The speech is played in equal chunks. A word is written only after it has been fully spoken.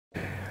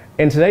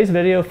In today's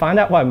video, find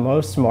out why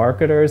most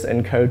marketers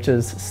and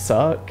coaches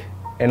suck,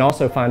 and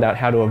also find out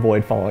how to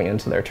avoid falling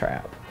into their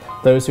trap.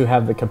 Those who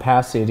have the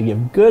capacity to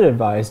give good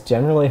advice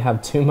generally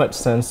have too much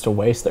sense to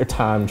waste their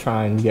time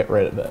trying to get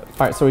rid of it.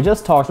 All right, so we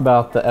just talked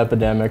about the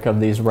epidemic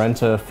of these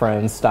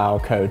rent-a-friend style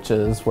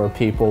coaches where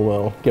people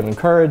will give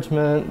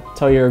encouragement,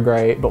 tell you you're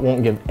great, but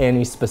won't give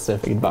any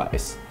specific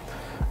advice.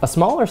 A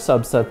smaller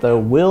subset, though,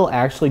 will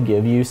actually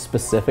give you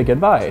specific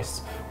advice,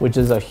 which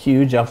is a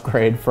huge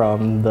upgrade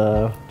from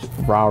the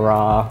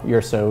rah-rah,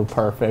 you're so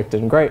perfect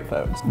and great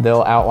folks.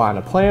 They'll outline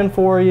a plan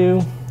for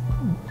you,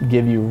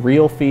 give you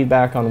real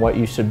feedback on what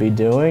you should be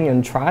doing,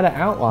 and try to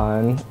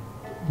outline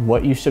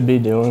what you should be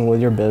doing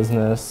with your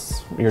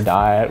business, your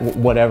diet,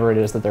 whatever it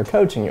is that they're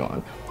coaching you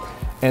on.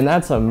 And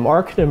that's a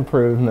marked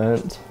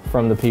improvement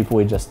from the people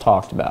we just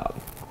talked about.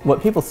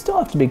 What people still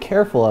have to be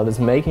careful of is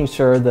making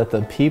sure that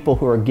the people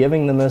who are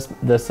giving them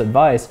this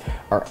advice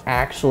are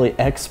actually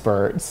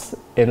experts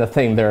in the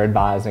thing they're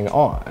advising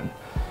on.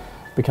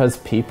 Because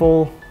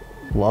people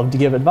love to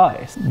give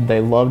advice.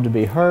 They love to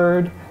be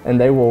heard, and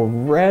they will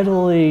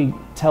readily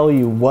tell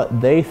you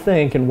what they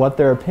think and what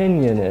their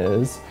opinion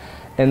is,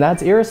 and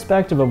that's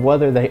irrespective of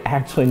whether they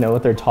actually know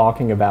what they're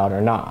talking about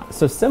or not.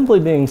 So simply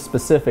being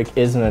specific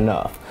isn't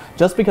enough.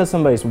 Just because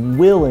somebody's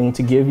willing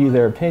to give you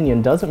their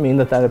opinion doesn't mean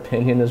that that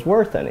opinion is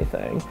worth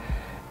anything.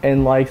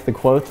 And like the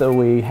quote that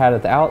we had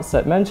at the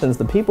outset mentions,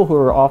 the people who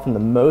are often the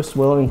most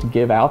willing to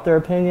give out their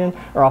opinion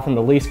are often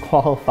the least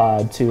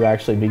qualified to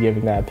actually be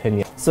giving that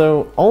opinion.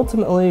 So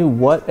ultimately,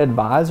 what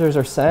advisors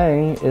are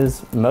saying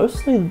is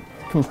mostly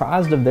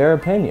comprised of their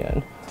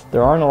opinion.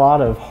 There aren't a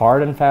lot of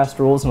hard and fast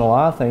rules in a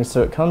lot of things,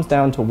 so it comes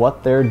down to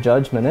what their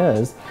judgment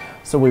is.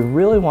 So we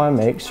really want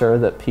to make sure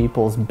that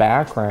people's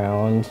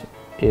background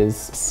is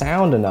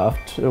sound enough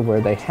to where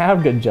they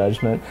have good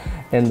judgment,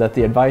 and that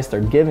the advice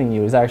they're giving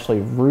you is actually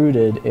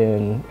rooted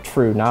in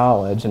true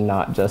knowledge and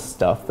not just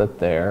stuff that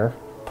they're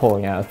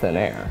pulling out of thin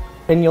air.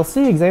 And you'll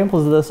see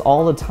examples of this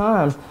all the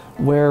time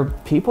where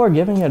people are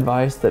giving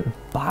advice that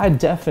by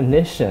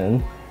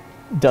definition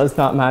does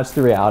not match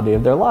the reality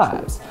of their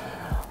lives.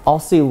 I'll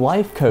see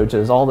life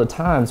coaches all the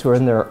time who are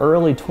in their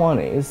early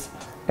 20s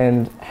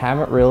and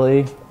haven't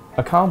really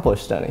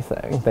accomplished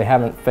anything. They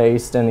haven't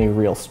faced any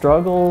real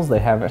struggles, they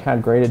haven't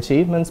had great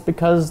achievements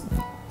because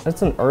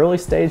it's an early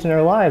stage in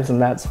their lives,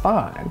 and that's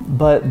fine.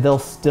 But they'll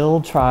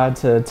still try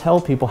to tell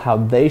people how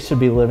they should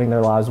be living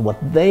their lives, what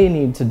they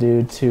need to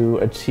do to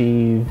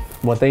achieve,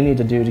 what they need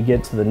to do to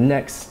get to the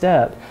next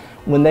step,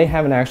 when they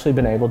haven't actually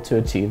been able to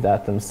achieve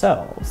that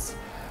themselves.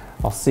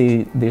 I'll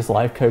see these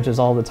life coaches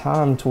all the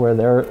time to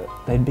where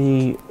they'd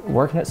be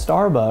working at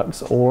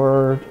Starbucks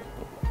or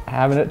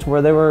having it to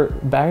where they were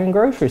bagging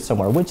groceries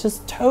somewhere, which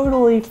is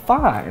totally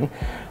fine,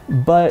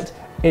 but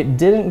it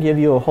didn't give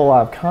you a whole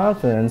lot of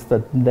confidence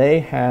that they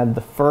had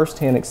the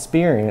first-hand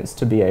experience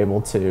to be able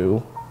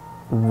to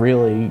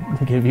really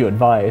give you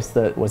advice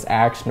that was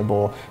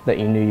actionable, that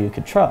you knew you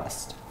could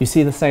trust. You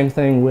see the same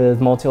thing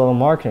with multi-level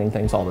marketing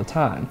things all the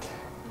time.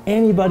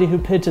 Anybody who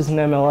pitches an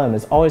MLM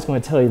is always going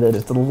to tell you that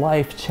it's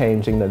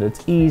life-changing, that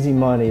it's easy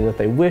money, that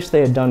they wish they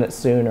had done it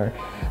sooner,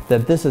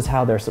 that this is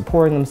how they're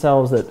supporting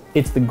themselves, that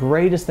it's the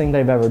greatest thing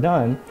they've ever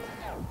done,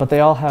 but they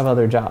all have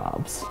other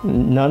jobs.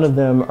 None of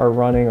them are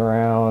running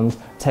around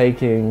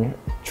taking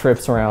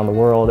trips around the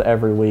world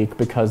every week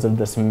because of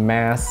this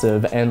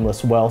massive,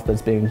 endless wealth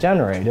that's being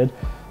generated,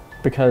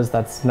 because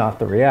that's not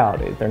the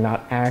reality. They're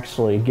not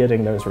actually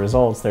getting those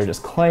results, they're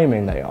just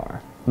claiming they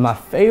are. My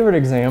favorite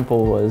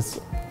example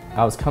was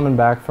I was coming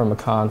back from a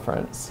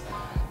conference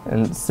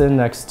and sitting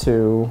next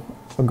to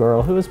a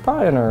girl who was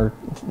probably in her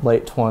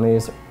late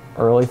 20s,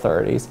 early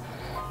 30s,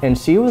 and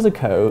she was a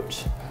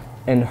coach,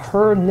 and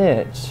her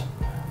niche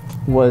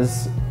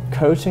was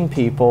coaching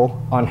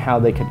people on how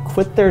they could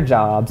quit their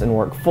jobs and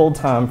work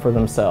full-time for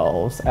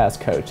themselves as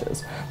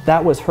coaches.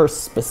 That was her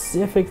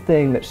specific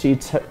thing that she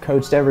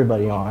coached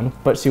everybody on,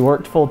 but she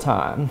worked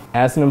full-time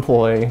as an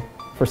employee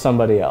for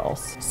somebody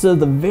else. So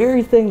the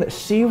very thing that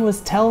she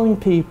was telling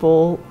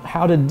people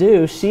how to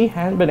do, she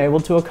hadn't been able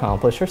to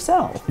accomplish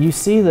herself. You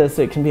see this,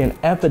 it can be an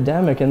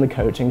epidemic in the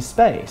coaching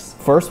space.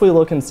 First we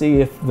look and see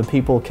if the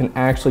people can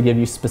actually give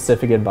you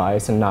specific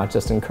advice and not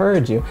just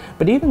encourage you,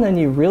 but even then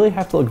you really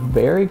have to look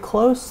very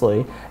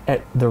closely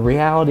at the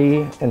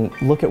reality and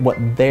look at what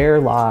their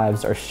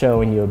lives are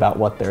showing you about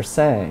what they're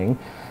saying.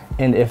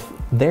 And if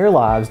their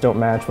lives don't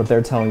match what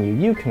they're telling you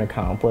you can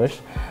accomplish,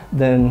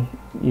 then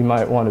you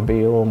might want to be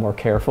a little more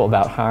careful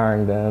about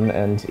hiring them,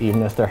 and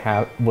even if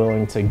they're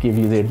willing to give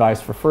you the advice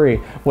for free,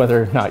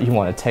 whether or not you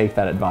want to take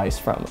that advice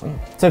from them.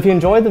 So if you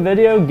enjoyed the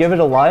video, give it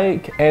a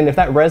like, and if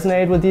that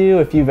resonated with you,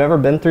 if you've ever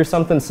been through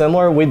something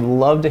similar, we'd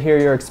love to hear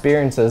your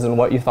experiences and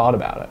what you thought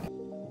about it.